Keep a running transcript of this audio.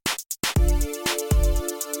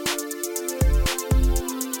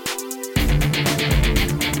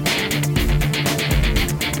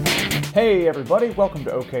Hey everybody, welcome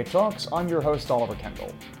to OK Talks. I'm your host, Oliver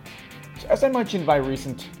Kendall. So as I mentioned in my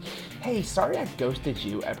recent "Hey, sorry I ghosted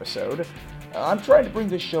you" episode, I'm trying to bring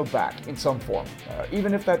this show back in some form,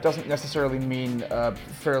 even if that doesn't necessarily mean a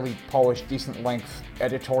fairly polished, decent length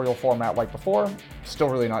editorial format like before. Still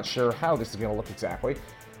really not sure how this is going to look exactly.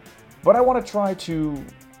 But I want to try to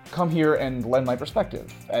come here and lend my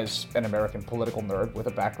perspective as an American political nerd with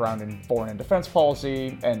a background in foreign and defense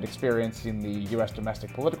policy and experience in the US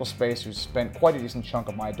domestic political space who's spent quite a decent chunk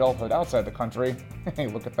of my adulthood outside the country. Hey,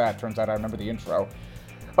 look at that, turns out I remember the intro.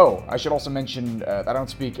 Oh, I should also mention that I don't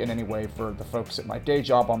speak in any way for the folks at my day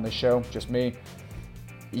job on this show, just me.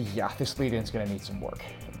 Yeah, this lead-in's gonna need some work.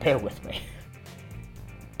 Bear with me.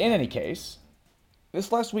 In any case,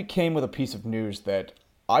 this last week came with a piece of news that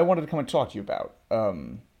I wanted to come and talk to you about.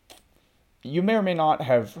 You may or may not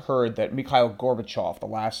have heard that Mikhail Gorbachev, the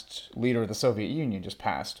last leader of the Soviet Union, just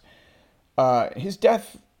passed. His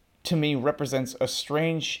death, to me, represents a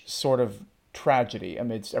strange sort of tragedy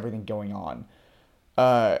amidst everything going on.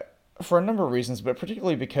 For a number of reasons, but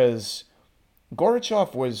particularly because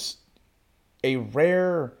Gorbachev was a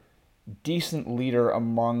rare, decent leader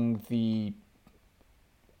among the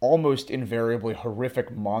almost invariably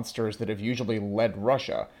horrific monsters that have usually led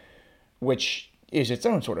Russia, which is its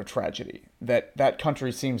own sort of tragedy. That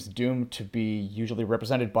country seems doomed to be usually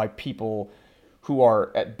represented by people who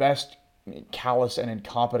are at best callous and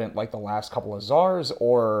incompetent like the last couple of czars,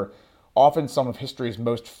 or often some of history's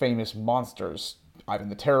most famous monsters, Ivan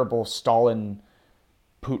the Terrible, Stalin,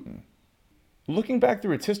 Putin. Looking back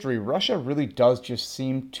through its history, Russia really does just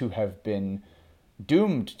seem to have been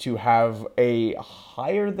doomed to have a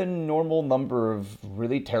higher than normal number of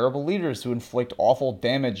really terrible leaders who inflict awful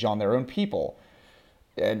damage on their own people.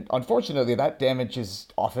 And unfortunately, that damage is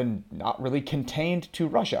often not really contained to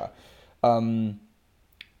Russia. Václav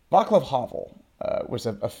Havel was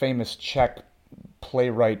a famous Czech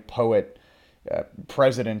playwright, poet,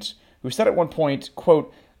 president, who said at one point,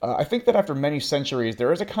 quote, "I think that after many centuries,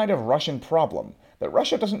 there is a kind of Russian problem, that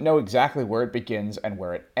Russia doesn't know exactly where it begins and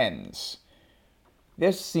where it ends."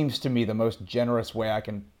 This seems to me the most generous way I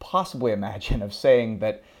can possibly imagine of saying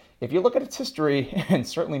that if you look at its history, and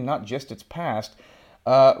certainly not just its past,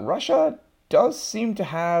 Russia does seem to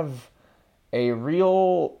have a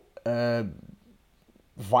real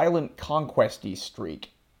violent conquesty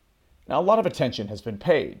streak. Now, a lot of attention has been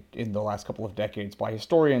paid in the last couple of decades by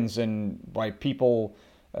historians and by people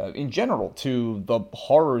in general to the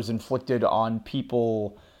horrors inflicted on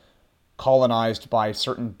people colonized by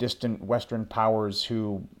certain distant Western powers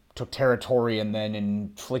who took territory and then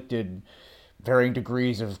inflicted varying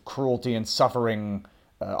degrees of cruelty and suffering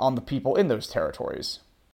on the people in those territories.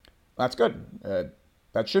 That's good.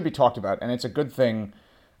 That should be talked about, and it's a good thing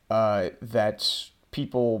that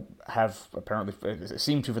people have apparently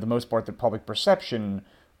seem to, for the most part, the public perception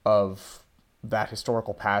of that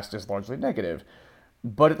historical past is largely negative.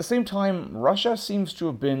 But at the same time, Russia seems to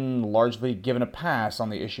have been largely given a pass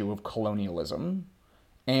on the issue of colonialism,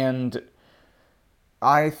 and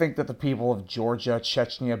I think that the people of Georgia,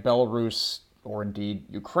 Chechnya, Belarus, or indeed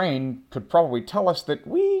Ukraine could probably tell us that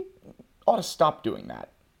we ought to stop doing that.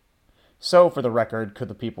 So, for the record, could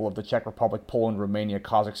the people of the Czech Republic, Poland, Romania,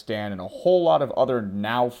 Kazakhstan, and a whole lot of other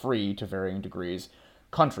now free, to varying degrees,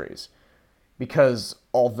 countries. Because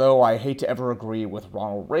although I hate to ever agree with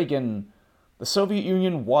Ronald Reagan, the Soviet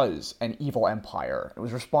Union was an evil empire. It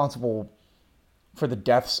was responsible for the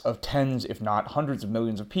deaths of tens, if not hundreds of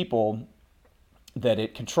millions of people that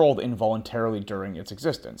it controlled involuntarily during its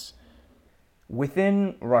existence.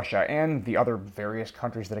 Within Russia and the other various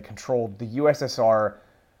countries that it controlled, the USSR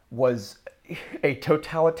was a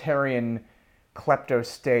totalitarian klepto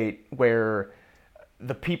state where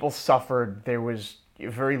the people suffered. There was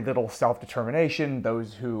very little self-determination.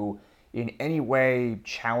 Those who in any way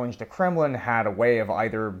challenged the Kremlin had a way of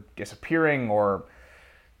either disappearing or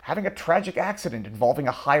having a tragic accident involving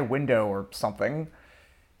a high window or something.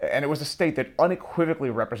 And it was a state that unequivocally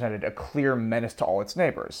represented a clear menace to all its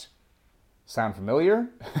neighbors. Sound familiar?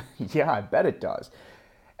 Yeah, I bet it does.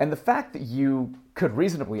 And the fact that you could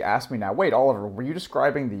reasonably ask me now, wait, Oliver, were you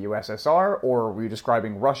describing the USSR or were you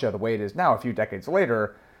describing Russia the way it is now a few decades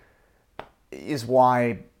later, is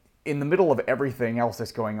why, in the middle of everything else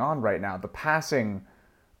that's going on right now, the passing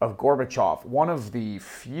of Gorbachev, one of the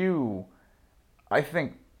few, I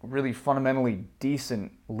think, really fundamentally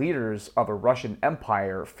decent leaders of a Russian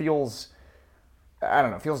empire, feels, I don't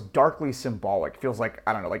know, feels darkly symbolic, feels like,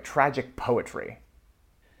 I don't know, like tragic poetry.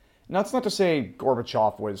 Now, that's not to say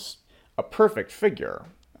Gorbachev was a perfect figure,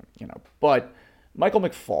 but Michael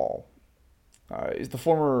McFaul is the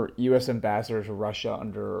former U.S. ambassador to Russia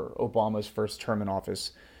under Obama's first term in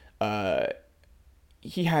office.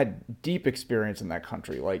 he had deep experience in that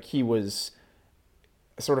country. Like, he was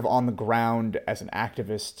sort of on the ground as an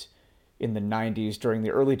activist in the 90s during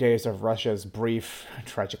the early days of Russia's brief,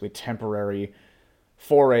 tragically temporary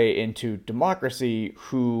foray into democracy,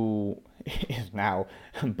 who is now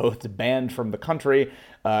both banned from the country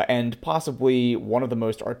and possibly one of the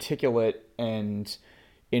most articulate and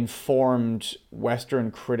informed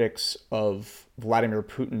Western critics of Vladimir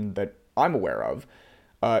Putin that I'm aware of,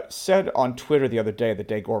 said on Twitter the other day, the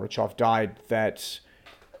day Gorbachev died, that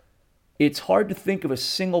it's hard to think of a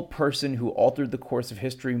single person who altered the course of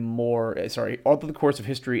history in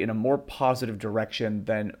a more positive direction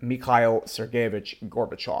than Mikhail Sergeyevich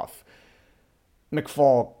Gorbachev.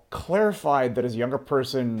 McFall clarified that as a younger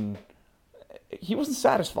person, he wasn't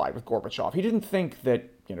satisfied with Gorbachev. He didn't think that,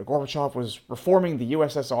 Gorbachev was reforming the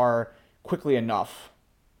USSR quickly enough.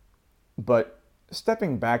 But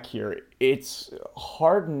stepping back here, it's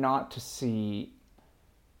hard not to see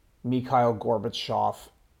Mikhail Gorbachev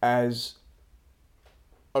as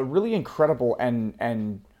a really incredible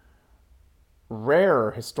and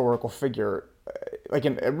rare historical figure,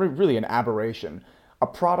 really an aberration, a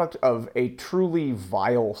product of a truly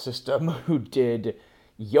vile system who did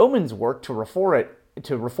yeoman's work to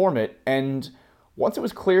reform it, and once it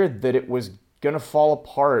was clear that it was going to fall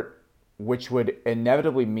apart, which would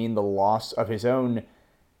inevitably mean the loss of his own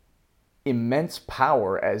immense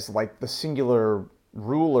power as like the singular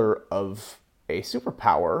ruler of a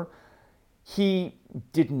superpower, he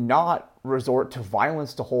did not resort to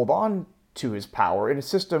violence to hold on to his power in a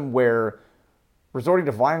system where resorting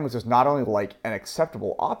to violence is not only like an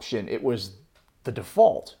acceptable option, it was the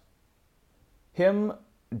default. Him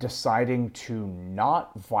deciding to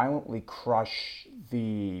not violently crush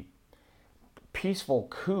the peaceful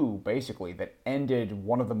coup, basically, that ended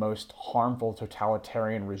one of the most harmful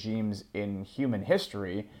totalitarian regimes in human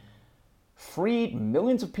history, freed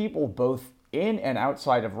millions of people both in and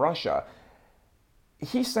outside of Russia.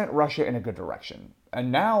 He sent Russia in a good direction.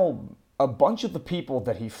 And now a bunch of the people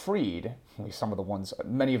that he freed, at least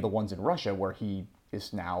many of the ones in Russia where he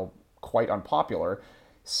is now quite unpopular,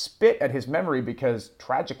 spit at his memory because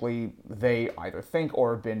tragically they either think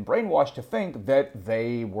or have been brainwashed to think that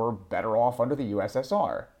they were better off under the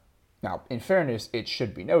USSR. Now, in fairness, it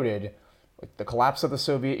should be noted, the collapse of the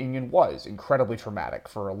Soviet Union was incredibly traumatic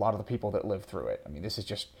for a lot of the people that lived through it. I mean, this is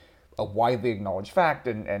just a widely acknowledged fact,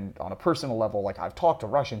 and on a personal level, I've talked to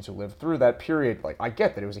Russians who lived through that period, I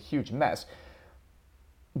get that it was a huge mess.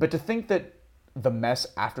 But to think that the mess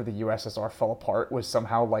after the USSR fell apart was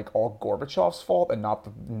somehow all Gorbachev's fault and not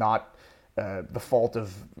the fault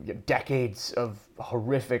of decades of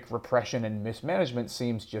horrific repression and mismanagement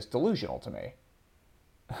seems just delusional to me.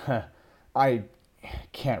 I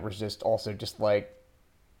can't resist also just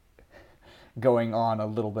going on a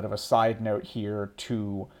little bit of a side note here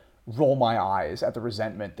to roll my eyes at the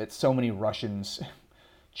resentment that so many Russians,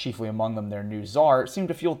 chiefly among them their new czar, seem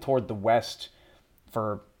to feel toward the West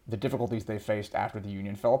for the difficulties they faced after the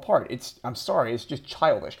Union fell apart. I'm sorry, it's just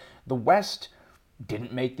childish. The West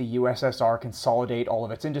didn't make the USSR consolidate all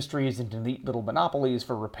of its industries into neat little monopolies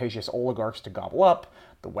for rapacious oligarchs to gobble up.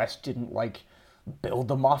 The West didn't, build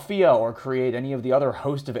the mafia or create any of the other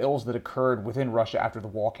host of ills that occurred within Russia after the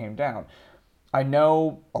wall came down. I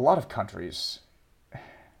know a lot of countries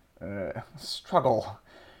struggle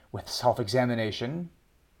with self-examination.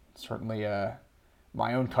 Certainly,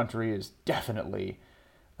 my own country is definitely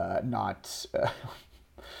not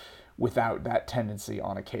without that tendency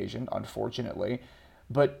on occasion, unfortunately.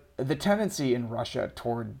 But the tendency in Russia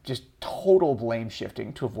toward just total blame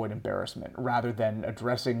shifting to avoid embarrassment rather than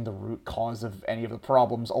addressing the root cause of any of the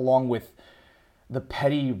problems, along with the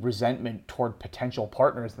petty resentment toward potential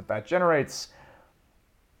partners that generates,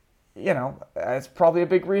 it's probably a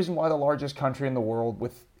big reason why the largest country in the world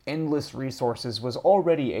with endless resources was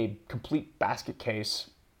already a complete basket case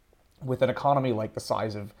with an economy the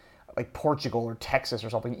size of Portugal or Texas or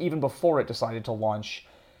something, even before it decided to launch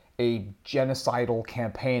a genocidal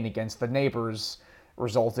campaign against the neighbors,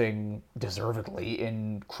 resulting deservedly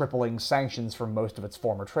in crippling sanctions from most of its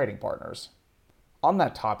former trading partners. On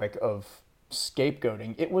that topic of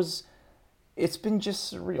scapegoating, it's been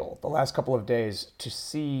just surreal the last couple of days to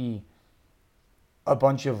see a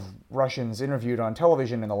bunch of Russians interviewed on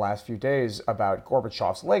television in the last few days about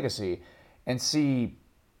Gorbachev's legacy and see,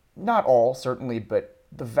 not all, certainly, but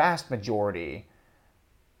the vast majority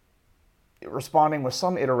responding with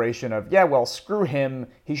some iteration of, yeah, well, screw him,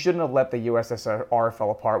 he shouldn't have let the USSR fall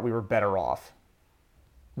apart, we were better off.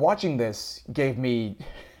 Watching this gave me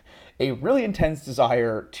a really intense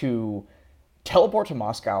desire to teleport to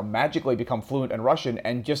Moscow, magically become fluent in Russian,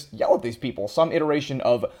 and just yell at these people. Some iteration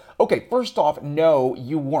of, okay, first off, no,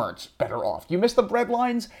 you weren't better off. You missed the bread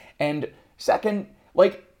lines, and second,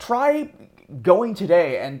 like, try going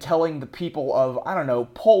today and telling the people of, I don't know,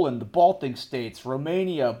 Poland, the Baltic states,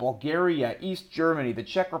 Romania, Bulgaria, East Germany, the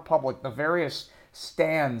Czech Republic, the various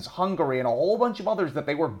stands, Hungary, and a whole bunch of others that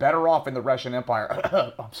they were better off in the Russian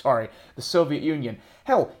Empire. I'm sorry, the Soviet Union.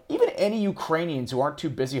 Hell, even any Ukrainians who aren't too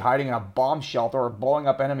busy hiding in a bomb shelter or blowing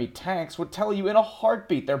up enemy tanks would tell you in a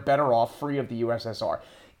heartbeat they're better off free of the USSR.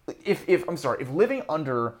 If living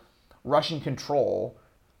under Russian control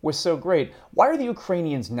was so great, why are the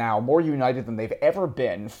Ukrainians now more united than they've ever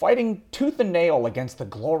been, fighting tooth and nail against the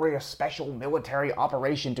glorious special military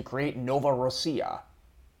operation to create Novorossiya?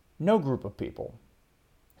 No group of people,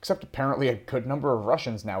 except apparently a good number of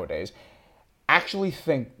Russians nowadays, actually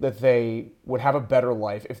think that they would have a better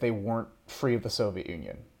life if they weren't free of the Soviet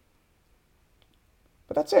Union.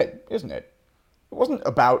 But that's it, isn't it? It wasn't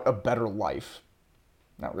about a better life.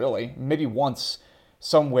 Not really. Maybe once,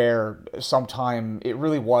 somewhere, sometime, it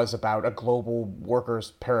really was about a global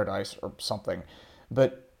workers' paradise or something.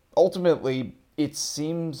 But ultimately, it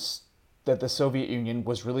seems that the Soviet Union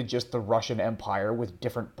was really just the Russian Empire with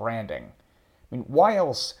different branding. I mean, why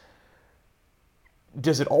else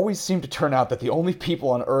does it always seem to turn out that the only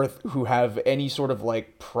people on Earth who have any sort of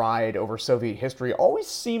like pride over Soviet history always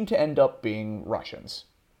seem to end up being Russians?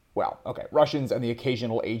 Well, okay, Russians and the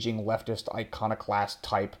occasional aging leftist iconoclast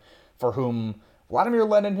type for whom Vladimir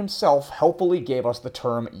Lenin himself helpfully gave us the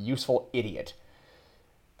term useful idiot.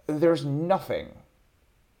 There's nothing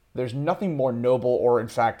more noble or, in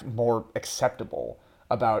fact, more acceptable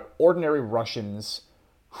about ordinary Russians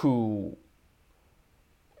who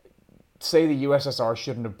say the USSR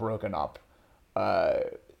shouldn't have broken up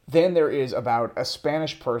than there is about a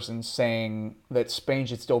Spanish person saying that Spain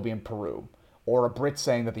should still be in Peru, or a Brit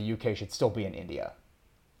saying that the UK should still be in India.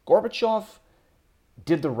 Gorbachev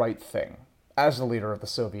did the right thing as the leader of the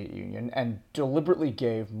Soviet Union and deliberately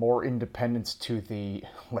gave more independence to the,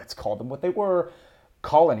 let's call them what they were,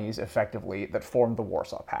 colonies, effectively, that formed the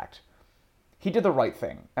Warsaw Pact. He did the right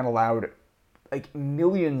thing and allowed like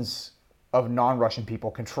millions of non-Russian people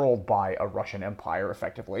controlled by a Russian empire,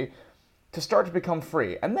 effectively, to start to become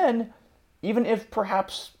free. And then, even if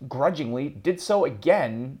perhaps grudgingly, did so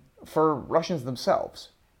again for Russians themselves.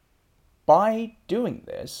 By doing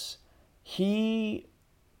this, he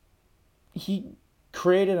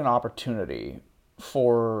created an opportunity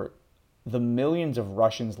for the millions of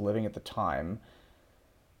Russians living at the time,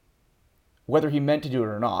 whether he meant to do it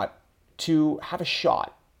or not, to have a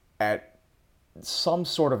shot at some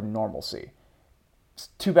sort of normalcy. It's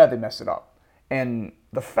too bad they messed it up. And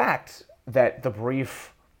the fact that the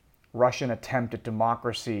brief Russian attempt at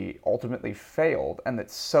democracy ultimately failed, and that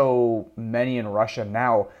so many in Russia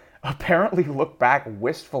now apparently look back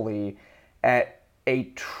wistfully at a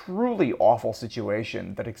truly awful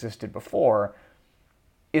situation that existed before,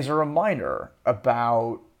 is a reminder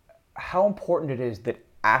about how important it is that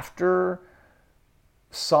after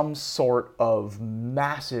some sort of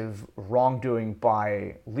massive wrongdoing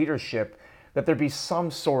by leadership, that there be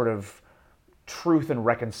some sort of truth and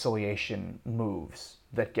reconciliation moves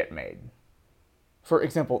that get made. For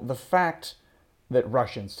example, the fact that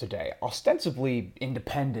Russians today, ostensibly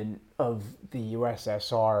independent of the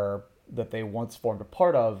USSR that they once formed a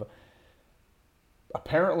part of,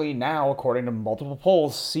 apparently now, according to multiple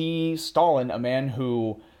polls, see Stalin, a man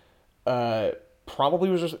who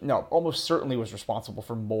almost certainly was responsible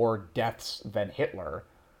for more deaths than Hitler.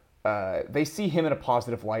 They see him in a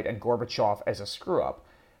positive light and Gorbachev as a screw-up,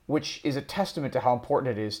 which is a testament to how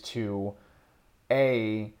important it is to,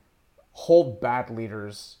 A, hold bad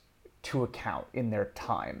leaders to account in their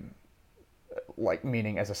time. Like,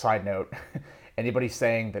 meaning, as a side note, anybody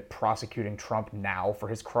saying that prosecuting Trump now for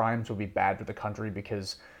his crimes would be bad for the country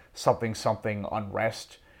because something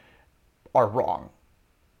unrest are wrong.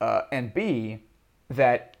 And B,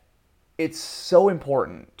 that it's so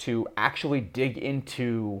important to actually dig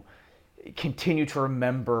into, continue to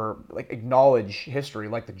remember, like acknowledge history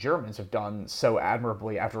like the Germans have done so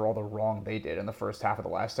admirably after all the wrong they did in the first half of the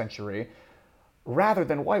last century, rather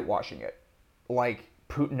than whitewashing it, like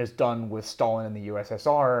Putin has done with Stalin in the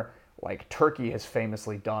USSR, like Turkey has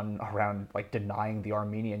famously done around like denying the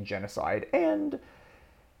Armenian genocide, and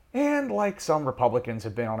like some Republicans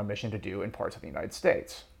have been on a mission to do in parts of the United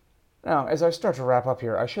States. Now, as I start to wrap up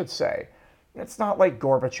here, I should say, it's not like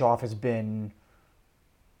Gorbachev has been,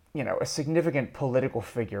 a significant political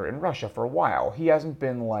figure in Russia for a while. He hasn't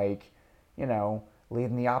been like,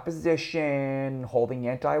 leading the opposition, holding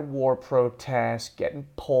anti-war protests, getting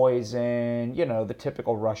poisoned, the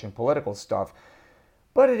typical Russian political stuff.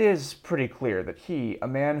 But it is pretty clear that he, a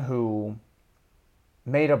man who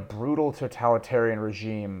made a brutal totalitarian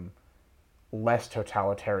regime less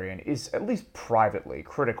totalitarian, is at least privately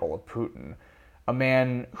critical of Putin. A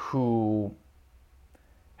man who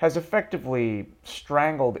has effectively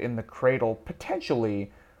strangled in the cradle,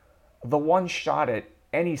 potentially, the one shot at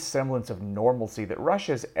any semblance of normalcy that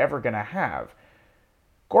Russia's ever going to have.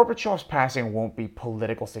 Gorbachev's passing won't be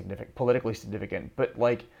politically significant, but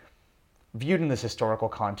viewed in this historical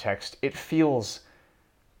context, it feels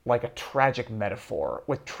like a tragic metaphor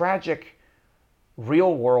with tragic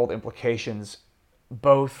real-world implications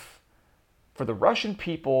both for the Russian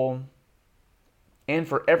people and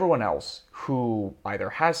for everyone else who either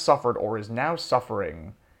has suffered or is now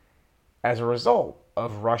suffering as a result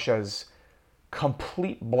of Russia's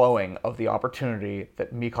complete blowing of the opportunity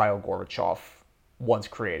that Mikhail Gorbachev once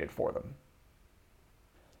created for them.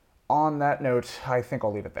 On that note, I think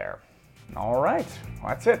I'll leave it there. All right, well,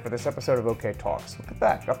 that's it for this episode of OK Talks. Look at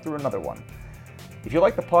that, got through another one. If you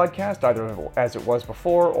like the podcast, either as it was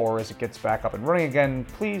before or as it gets back up and running again,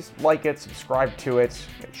 please like it, subscribe to it.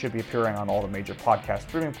 It should be appearing on all the major podcast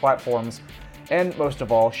streaming platforms. And most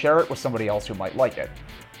of all, share it with somebody else who might like it.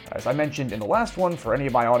 As I mentioned in the last one, for any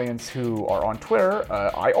of my audience who are on Twitter,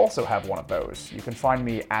 I also have one of those. You can find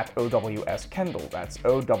me at OWSKendall. That's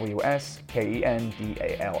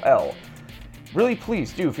OWSKENDALL. Really,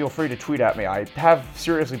 please do feel free to tweet at me. I have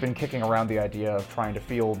seriously been kicking around the idea of trying to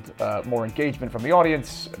field more engagement from the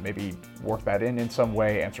audience, maybe work that in some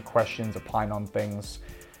way, answer questions, opine on things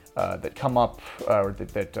that come up, or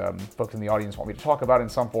that folks in the audience want me to talk about in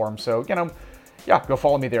some form. So, go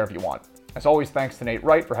follow me there if you want. As always, thanks to Nate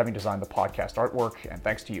Wright for having designed the podcast artwork, and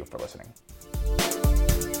thanks to you for listening.